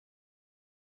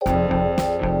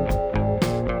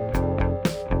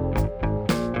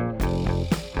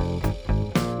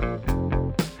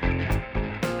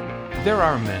There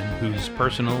are men whose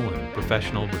personal and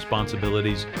professional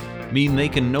responsibilities mean they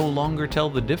can no longer tell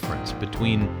the difference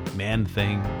between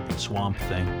Man-Thing and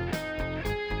Swamp-Thing.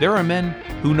 There are men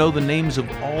who know the names of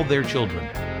all their children,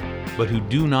 but who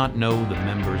do not know the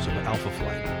members of Alpha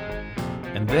Flight.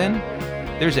 And then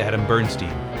there's Adam Bernstein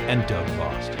and Doug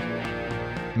Bost.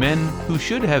 Men who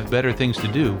should have better things to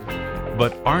do,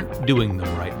 but aren't doing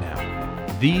them right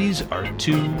now. These are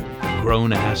two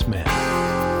grown-ass men.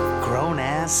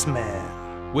 Grown-ass man.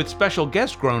 With special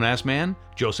guest grown-ass man,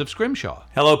 Joseph Scrimshaw.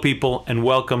 Hello, people, and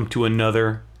welcome to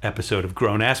another episode of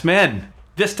Grown Ass Men.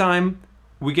 This time,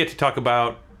 we get to talk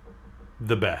about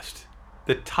the best,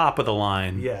 the top of the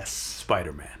line, Yes.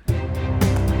 Spider-Man.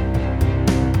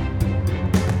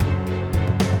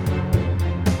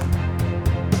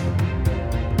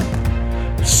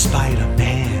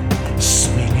 Spider-Man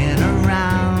swinging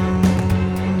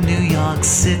around New York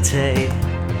City.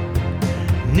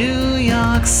 New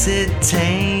York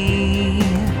City.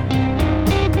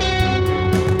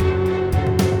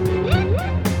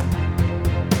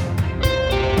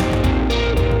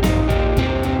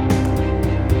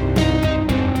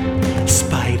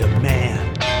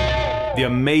 Spider-Man. The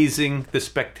amazing, the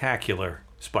spectacular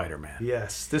Spider-Man.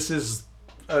 Yes, this is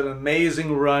an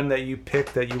amazing run that you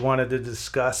picked that you wanted to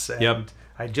discuss. And Yep.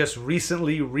 I just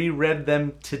recently reread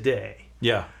them today.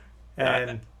 Yeah.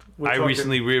 And I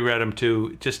recently reread them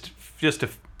too. Just a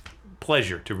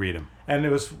pleasure to read them. And it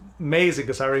was amazing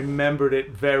because I remembered it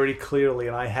very clearly,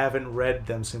 and I haven't read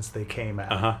them since they came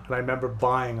out. Uh-huh. And I remember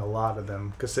buying a lot of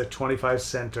them because they're 25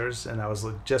 centers, and I was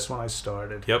just when I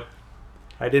started. Yep.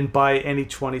 I didn't buy any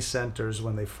 20 centers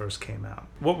when they first came out.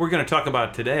 What we're going to talk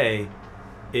about today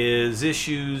is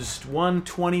issues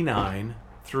 129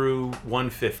 through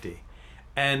 150.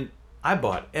 And I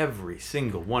bought every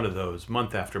single one of those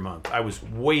month after month. I was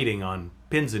waiting on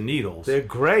pins and needles They're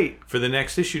great. for the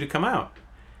next issue to come out.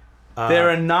 They're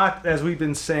a not, as we've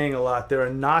been saying a lot, they're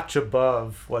a notch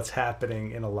above what's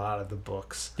happening in a lot of the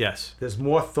books. Yes. There's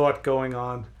more thought going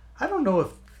on. I don't know if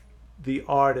the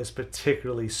art is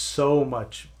particularly so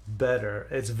much better.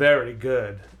 It's very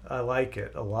good. I like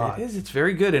it a lot. It is. It's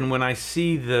very good. And when I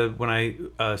see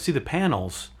the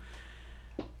panels,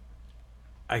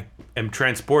 I am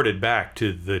transported back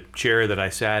to the chair that I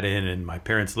sat in my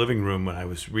parents' living room when I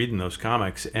was reading those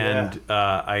comics, and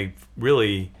I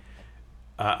really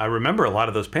I remember a lot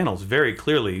of those panels very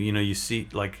clearly. You know, you see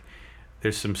like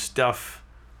there's some stuff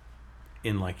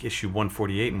in like issue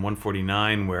 148 and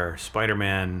 149 where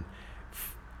Spider-Man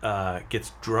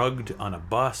gets drugged on a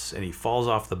bus and he falls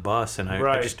off the bus, and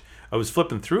I was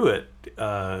flipping through it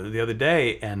the other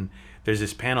day, and there's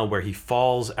this panel where he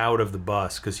falls out of the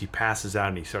bus because he passes out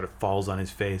and he sort of falls on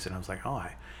his face, and I was like, oh,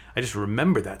 I just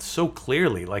remember that so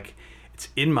clearly, like it's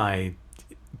in my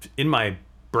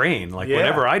brain, like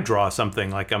whenever I draw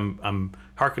something, like I'm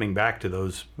hearkening back to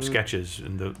those sketches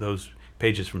and those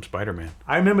pages from Spider-Man.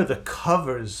 I remember the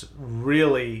covers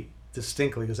really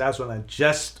distinctly because that's when I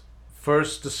just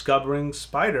first discovering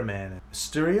Spider-Man.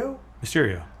 Mysterio,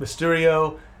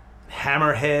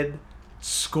 Hammerhead,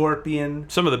 Scorpion.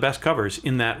 Some of the best covers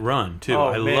in that run too. Oh,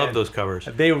 I man. love those covers.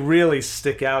 They really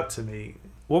stick out to me.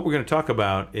 What we're going to talk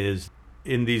about is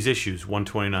in these issues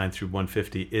 129 through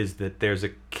 150 is that there's a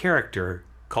character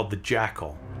called the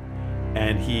Jackal,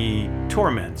 and he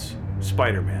torments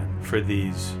Spider-Man for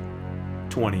these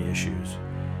 20 issues,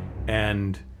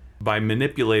 and by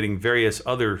manipulating various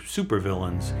other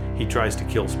supervillains, he tries to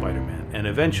kill Spider-Man, and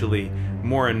eventually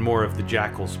more and more of the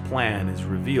Jackal's plan is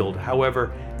revealed.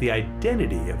 However, the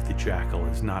identity of the Jackal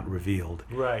is not revealed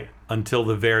until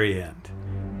the very end.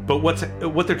 But what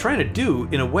they're trying to do,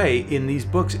 in a way, in these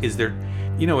books is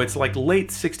it's like late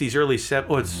 60s, early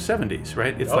 70s,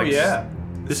 right? It's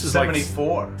this is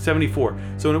 74. Like 74.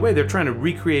 So in a way, they're trying to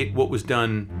recreate what was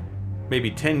done maybe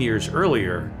 10 years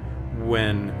earlier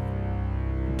when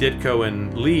Ditko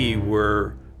and Lee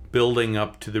were building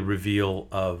up to the reveal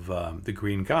of the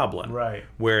Green Goblin,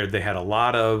 where they had a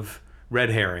lot of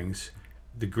red herrings.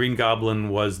 The Green Goblin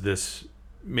was this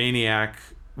maniac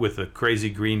with a crazy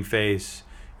green face.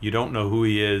 You don't know who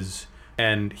he is.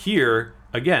 And here,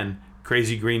 again,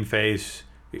 crazy green face.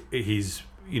 He's,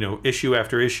 issue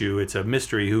after issue, it's a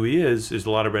mystery who he is. There's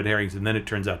a lot of red herrings, and then it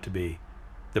turns out to be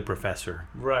the Professor.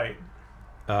 Right.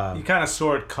 You kind of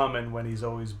saw it coming when he's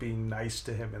always being nice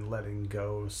to him and letting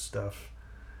go of stuff.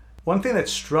 One thing that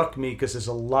struck me, because there's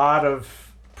a lot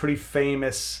of pretty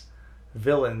famous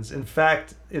villains. In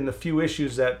fact, in the few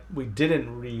issues that we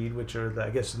didn't read, which are, I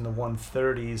guess, in the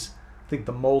 130s, I think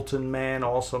the Molten Man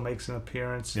also makes an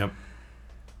appearance. Yep.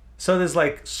 So there's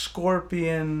like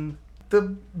Scorpion,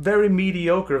 the very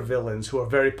mediocre villains who are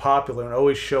very popular and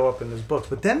always show up in those books.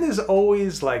 But then there's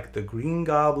always like the Green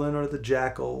Goblin or the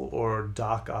Jackal or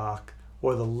Doc Ock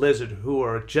or the Lizard, who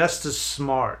are just as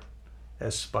smart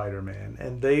as Spider-Man,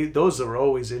 and those are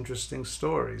always interesting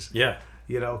stories. Yeah.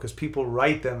 You know, because people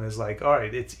write them as like, all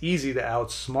right, it's easy to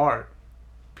outsmart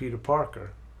Peter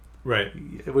Parker. Right.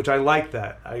 Which I like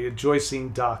that. I enjoy seeing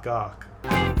Doc Ock.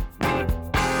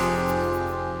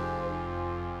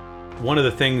 One of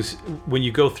the things, when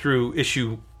you go through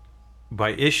issue by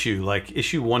issue, like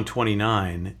issue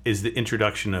 129 is the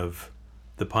introduction of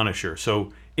the Punisher.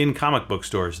 So in comic book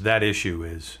stores, that issue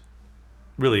is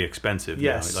really expensive.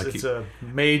 Yes, like it's a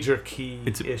major key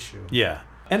issue. Yeah,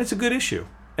 and it's a good issue.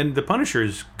 And the Punisher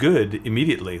is good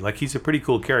immediately. Like, he's a pretty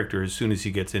cool character as soon as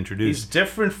he gets introduced. He's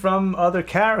different from other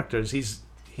characters.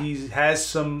 He has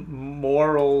some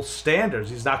moral standards.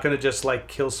 He's not going to just like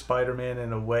kill Spider-Man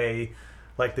in a way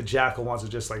like the Jackal wants to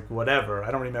just like whatever.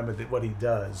 I don't remember what he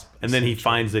does. And then he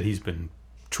finds that he's been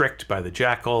tricked by the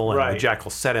Jackal, and the Jackal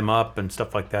set him up and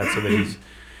stuff like that, so that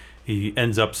he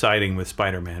ends up siding with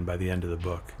Spider-Man by the end of the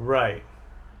book. Right.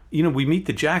 You know, we meet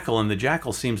the Jackal, and the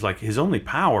Jackal seems like his only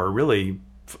power, really,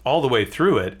 all the way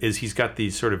through it, is he's got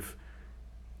these sort of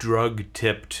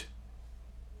drug-tipped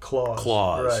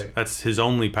claws. Right. That's his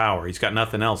only power. He's got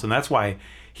nothing else, and that's why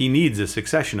he needs a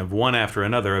succession of one after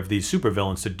another of these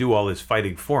supervillains to do all his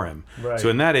fighting for him. Right. So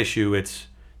in that issue, it's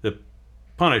the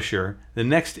Punisher. The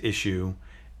next issue,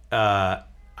 I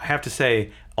have to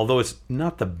say, although it's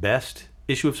not the best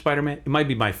issue of Spider-Man, it might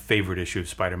be my favorite issue of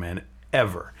Spider-Man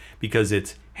ever, because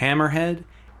it's Hammerhead,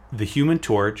 the Human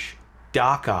Torch,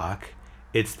 Doc Ock.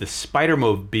 It's the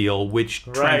Spider-Mobile, which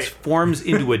transforms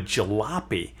into a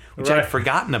jalopy, which I'd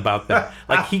forgotten about that.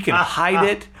 Like, he can hide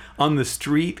it on the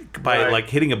street by like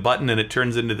hitting a button, and it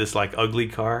turns into this like ugly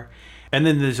car. And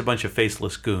then there's a bunch of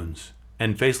faceless goons,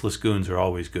 and faceless goons are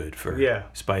always good for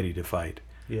Spidey to fight.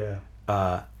 Yeah.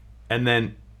 And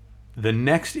then the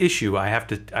next issue, I have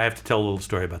to tell a little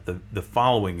story about the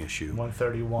following issue.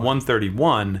 131.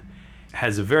 131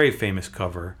 has a very famous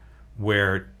cover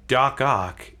where Doc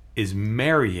Ock is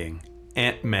marrying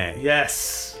Aunt May.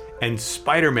 Yes. And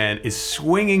Spider-Man is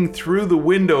swinging through the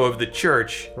window of the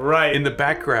church in the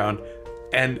background,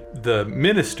 and the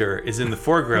minister is in the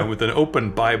foreground with an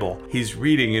open Bible. He's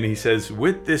reading, and he says,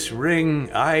 "With this ring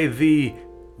I thee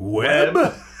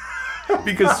web."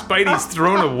 Because Spidey's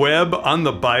thrown a web on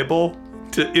the Bible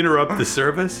to interrupt the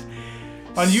service.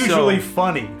 Unusually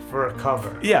funny for a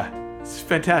cover. Yeah, it's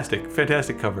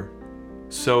fantastic cover.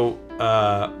 So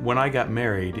when I got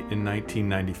married in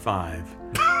 1995,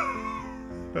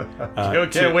 I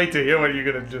can't wait to hear what you're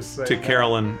gonna just say. To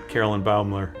Carolyn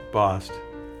Baumler Bost,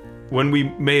 when we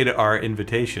made our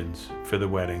invitations for the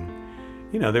wedding,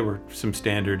 you know, there were some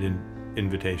standard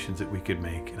invitations that we could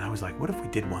make, and I was like, what if we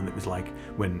did one that was like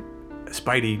when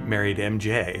Spidey married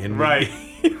MJ, and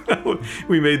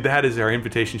we made that as our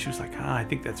invitation. She was like, I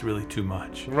think that's really too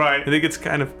much. Right. I think it's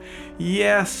kind of,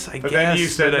 yes, I guess. But then you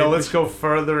said, no, let's go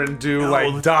further and do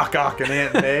like Doc Ock and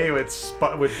Aunt May with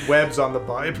webs on the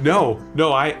Bible.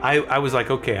 No, I was like,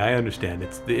 okay, I understand.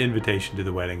 It's the invitation to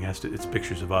the wedding. It's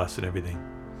pictures of us and everything.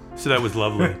 So that was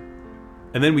lovely.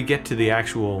 And then we get to the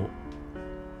actual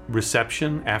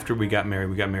reception after we got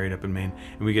married up in Maine,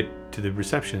 and we get to the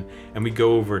reception and we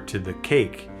go over to the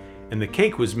cake, and the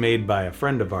cake was made by a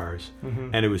friend of ours,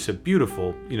 and it was a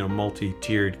beautiful, you know,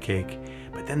 multi-tiered cake.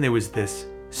 But then there was this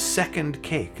second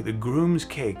cake, the groom's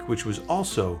cake, which was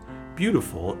also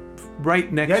beautiful,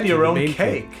 right next to the main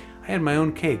cake. I had my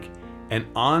own cake, and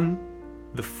on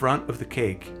the front of the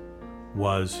cake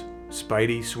was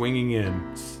Spidey swinging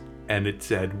in, and it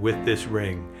said, "With this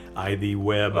ring I thee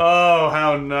web." Oh,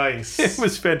 how nice. It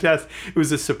was fantastic. It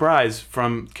was a surprise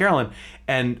from Carolyn.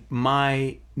 And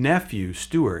my nephew,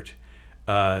 Stuart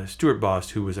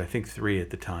Bost, who was, I think, 3 at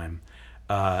the time,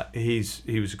 he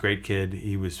was a great kid.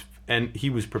 He was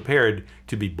prepared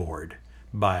to be bored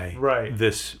by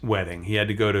this wedding. He had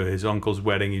to go to his uncle's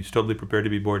wedding. He was totally prepared to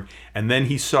be bored. And then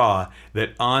he saw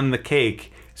that on the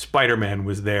cake, Spider-Man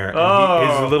was there, and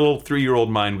his little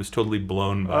 3-year-old mind was totally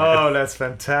blown by it. Oh, that's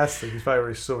fantastic. He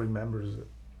probably still remembers it.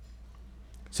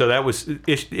 So that was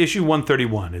issue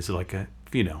 131 is like a,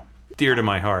 you know, dear to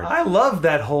my heart. I love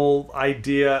that whole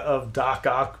idea of Doc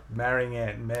Ock marrying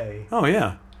Aunt May. Oh,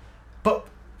 yeah. But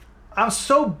I'm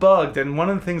so bugged, and one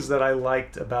of the things that I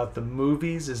liked about the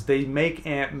movies is they make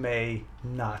Aunt May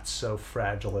not so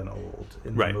fragile and old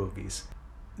in the movies.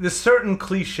 There's certain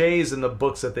cliches in the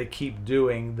books that they keep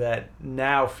doing that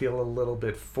now feel a little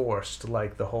bit forced,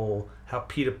 like the whole how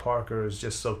Peter Parker is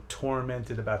just so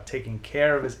tormented about taking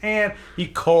care of his aunt. He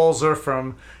calls her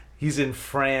from, he's in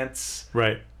France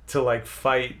to like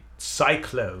fight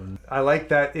Cyclone. I like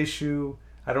that issue.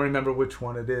 I don't remember which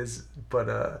one it is,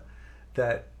 but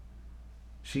that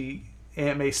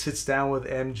Aunt May sits down with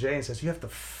MJ and says, "You have to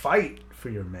fight for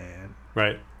your man.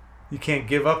 Right. You can't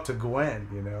give up to Gwen.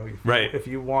 You know. Right. If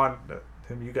you want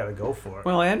him, you got to go for it."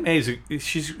 Well, Aunt May's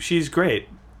she's great.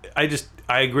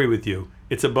 I agree with you.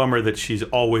 It's a bummer that she's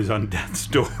always on death's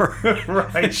door.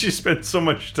 Right. And she spends so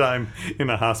much time in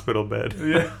a hospital bed.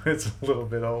 Yeah, it's a little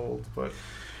bit old, but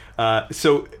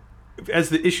so as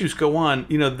the issues go on,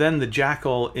 then the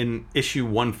Jackal in issue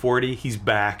 140, he's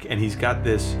back and he's got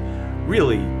this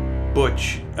really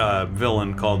butch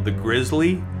villain called the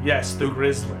Grizzly. Yes, the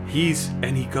Grizzly. He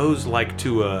goes like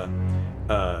to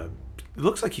it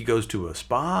looks like he goes to a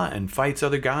spa and fights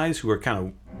other guys who are kind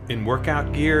of in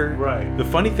workout gear. Right. The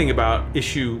funny thing about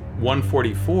issue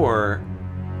 144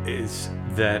 is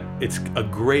that it's a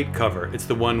great cover. It's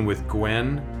the one with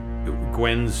Gwen's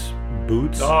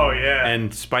boots. Oh yeah.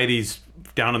 And Spidey's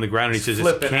down on the ground and he says,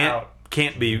 "It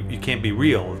can't be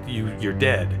real. You're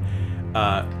dead."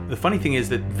 The funny thing is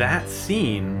that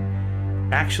scene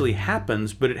actually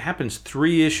happens, but it happens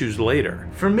 3 issues later.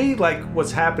 For me, like,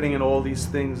 what's happening in all these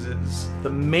things is the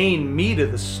main meat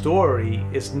of the story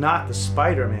is not the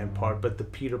Spider-Man part, but the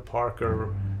Peter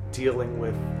Parker dealing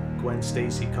with Gwen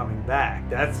Stacy coming back.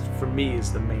 That, for me,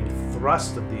 is the main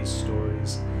thrust of these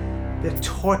stories. They're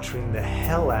torturing the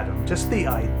hell out of him. Just the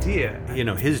idea.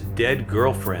 His dead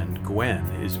girlfriend, Gwen,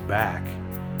 is back.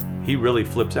 He really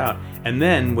flips out. And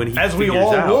then when he As we figures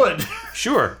all out, would.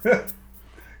 Sure.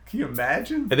 Can you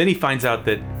imagine? And then he finds out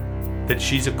that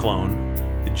she's a clone.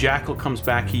 The Jackal comes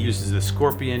back. He uses the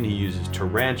Scorpion. He uses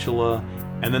Tarantula.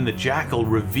 And then the Jackal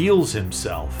reveals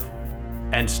himself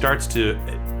and starts to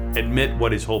admit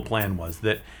what his whole plan was.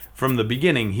 That from the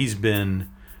beginning, he's been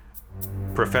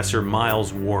Professor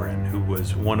Miles Warren, who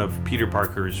was one of Peter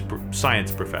Parker's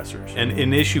science professors. And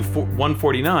in issue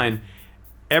 149,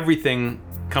 everything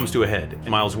comes to a head.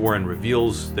 Miles Warren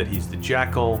reveals that he's the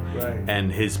Jackal, right. And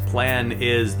his plan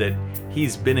is that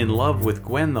he's been in love with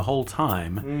Gwen the whole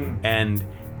time, and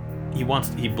he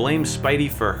blames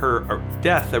Spidey for her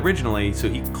death originally, so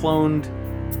he cloned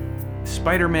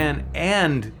Spider-Man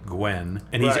and Gwen,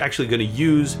 and he's actually going to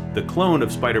use the clone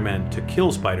of Spider-Man to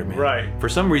kill Spider-Man. Right. For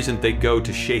some reason, they go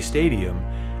to Shea Stadium,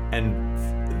 and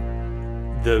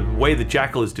the way the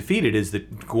Jackal is defeated is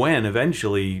that Gwen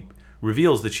eventually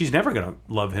reveals that she's never going to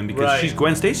love him because she's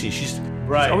Gwen Stacy. She's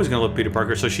always going to love Peter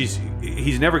Parker, so he's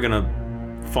never going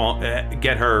to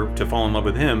get her to fall in love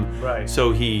with him. Right.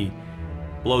 So he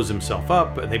blows himself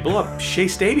up. They blow up Shea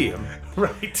Stadium.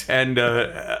 Right. And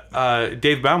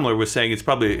Dave Baumler was saying it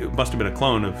must have been a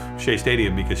clone of Shea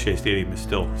Stadium because Shea Stadium is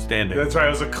still standing. That's right.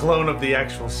 It was a clone of the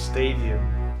actual stadium.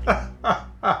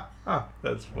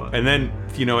 That's funny. And then,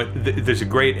 there's a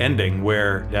great ending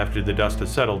where after the dust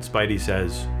has settled, Spidey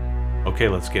says, "Okay,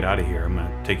 let's get out of here. I'm going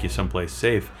to take you someplace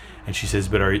safe." And she says,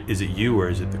 "But is it you or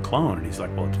is it the clone?" And he's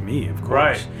like, "Well, it's me, of course."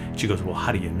 Right. She goes, "Well,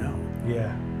 how do you know?"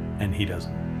 Yeah. And he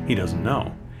doesn't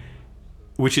know.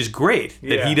 Which is great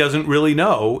that he Yeah. doesn't really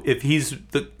know if he's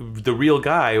the real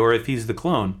guy or if he's the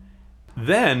clone.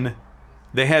 Then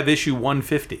they have issue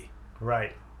 150.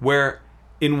 Right. Where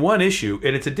in one issue,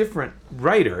 and it's a different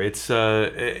writer. It's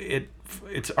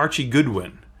Archie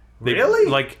Goodwin. Really?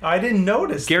 Like, I didn't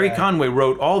notice Gary that. Conway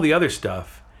wrote all the other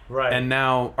stuff. Right. And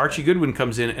now Archie Goodwin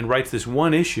comes in and writes this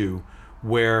one issue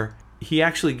where he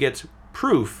actually gets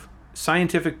proof,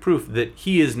 scientific proof, that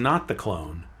he is not the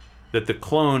clone, that the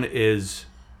clone is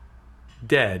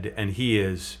dead and he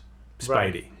is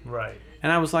Spidey. Right.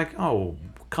 And I was like, oh,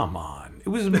 come on.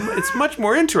 It's much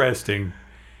more interesting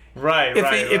Right.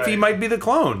 if he might be the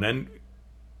clone. And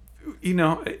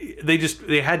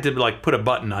they had to like put a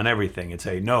button on everything and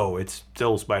say, no, it's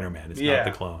still Spider-Man. It's not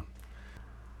the clone.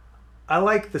 I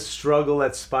like the struggle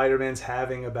that Spider-Man's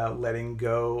having about letting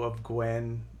go of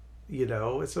Gwen.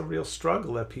 It's a real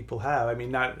struggle that people have. I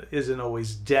mean, isn't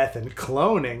always death and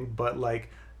cloning, but like,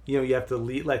 you have to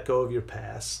let go of your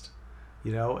past,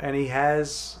 and he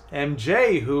has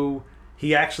MJ who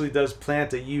he actually does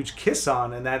plant a huge kiss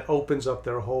on, and that opens up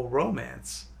their whole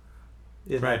romance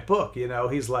in that book.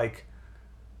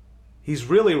 He's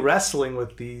really wrestling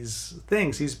with these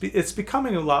things. It's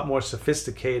becoming a lot more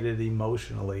sophisticated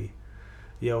emotionally,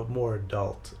 more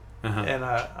adult. Uh-huh. And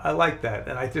I like that.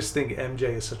 And I just think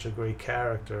MJ is such a great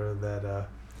character that,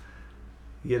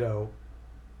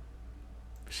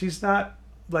 she's not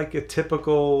like a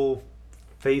typical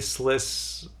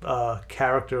faceless,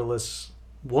 characterless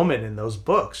woman in those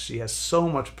books. She has so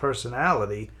much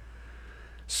personality.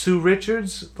 Sue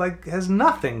Richards, has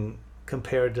nothing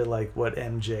compared to, what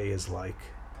MJ is like.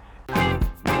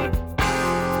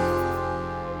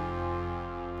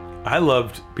 I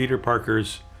loved Peter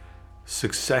Parker's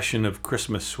succession of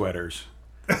Christmas sweaters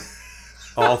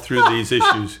all through these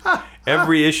issues.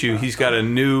 Every issue, he's got a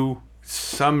new,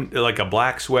 like a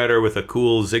black sweater with a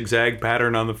cool zigzag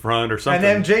pattern on the front or something.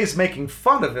 And MJ's making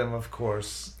fun of him, of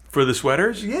course. For the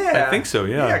sweaters? Yeah. I think so,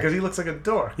 yeah. Yeah, because he looks like a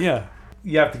dork. Yeah.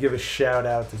 You have to give a shout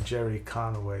out to Jerry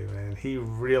Conway, man. He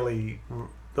really,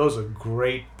 those are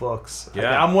great books.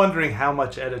 Yeah. I'm wondering how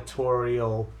much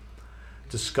editorial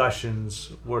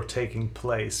discussions were taking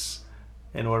place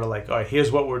in order, like, all right,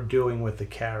 here's what we're doing with the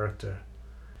character.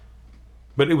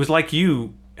 But it was like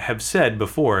you have said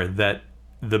before, that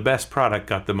the best product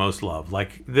got the most love.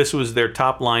 Like, this was their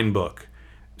top line book,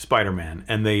 Spider-Man,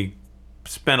 and they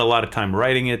spent a lot of time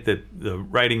writing it. That the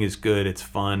writing is good, it's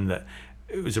fun. That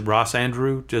it was Ross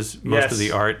Andrew does most of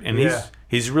the art, and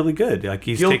he's really good. Like,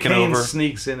 he's Gil taken Kane over.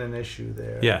 sneaks in an issue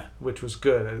there, Yeah. which was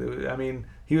good. I mean,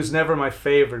 he was never my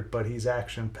favorite, but he's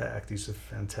action packed. He's a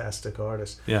fantastic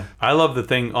artist. Yeah, I love the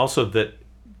thing also that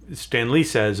Stan Lee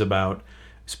says about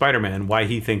Spider-Man. Why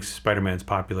he thinks Spider-Man's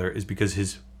popular is because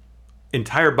his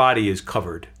entire body is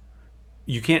covered.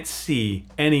 You can't see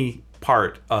any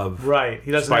part of Right.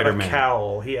 He doesn't Spider-Man. have a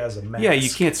cowl. He has a mask. Yeah, you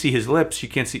can't see his lips. You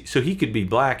can't see. So he could be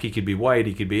black. He could be white.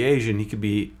 He could be Asian. He could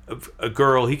be a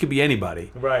girl. He could be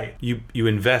anybody. Right. You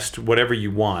invest whatever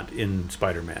you want in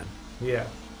Spider-Man. Yeah.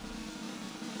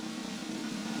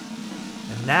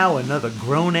 And now another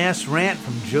grown-ass rant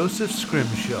from Joseph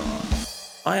Scrimshaw.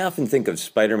 I often think of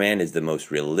Spider-Man as the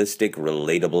most realistic,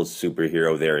 relatable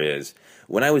superhero there is.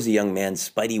 When I was a young man,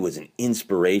 Spidey was an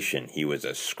inspiration. He was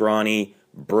a scrawny,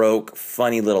 broke,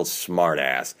 funny little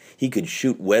smartass. He could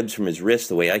shoot webs from his wrist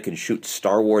the way I could shoot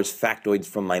Star Wars factoids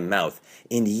from my mouth.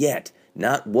 And yet,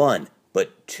 not one,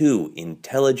 but two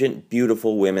intelligent,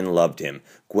 beautiful women loved him,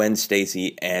 Gwen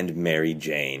Stacy and Mary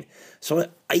Jane. So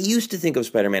I used to think of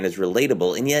Spider-Man as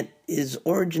relatable, and yet his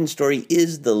origin story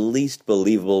is the least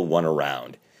believable one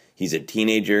around. He's a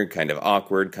teenager, kind of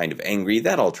awkward, kind of angry,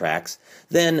 that all tracks.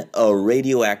 Then a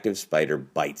radioactive spider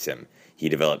bites him. He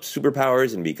develops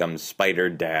superpowers and becomes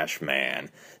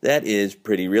Spider-Man. That is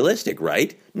pretty realistic,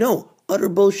 right? No, utter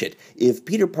bullshit. If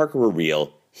Peter Parker were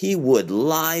real, he would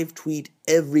live tweet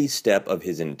every step of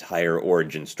his entire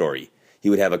origin story.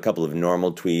 He would have a couple of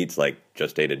normal tweets like,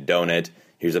 just ate a donut,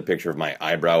 here's a picture of my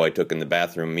eyebrow I took in the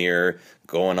bathroom mirror,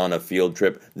 going on a field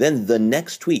trip. Then the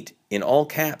next tweet, in all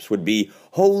caps, would be,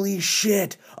 holy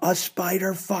shit, a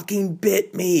spider fucking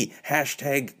bit me,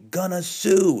 hashtag gonna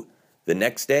sue. The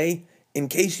next day, in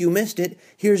case you missed it,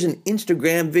 here's an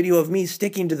Instagram video of me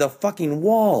sticking to the fucking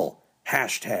wall,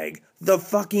 hashtag the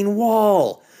fucking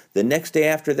wall. The next day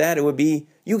after that, it would be,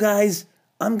 you guys,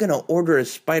 I'm gonna order a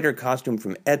spider costume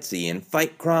from Etsy and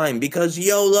fight crime because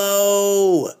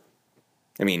YOLO!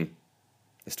 I mean,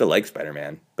 I still like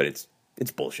Spider-Man, but it's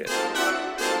bullshit.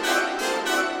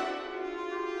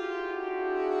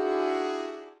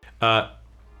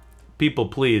 People,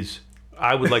 please,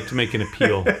 I would like to make an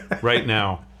appeal right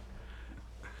now.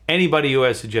 Anybody who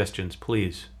has suggestions,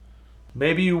 please.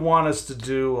 Maybe you want us to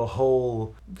do a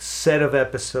whole set of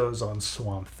episodes on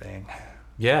Swamp Thing.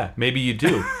 Yeah, maybe you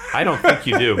do. I don't think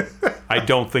you do. I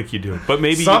don't think you do. But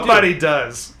maybe Somebody you do.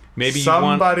 does. Maybe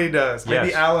Somebody does. Maybe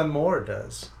Yes. Alan Moore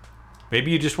does.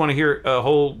 Maybe you just want to hear a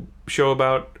whole show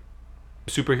about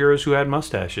superheroes who had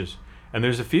mustaches. And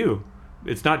there's a few.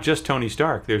 It's not just Tony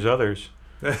Stark. There's others.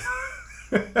 I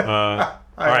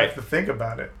right. have to think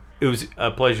about it. It was a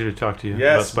pleasure to talk to you about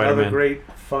Yes, Spider-Man. another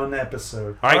great, fun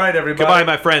episode. All right, everybody. Goodbye,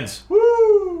 my friends. Woo!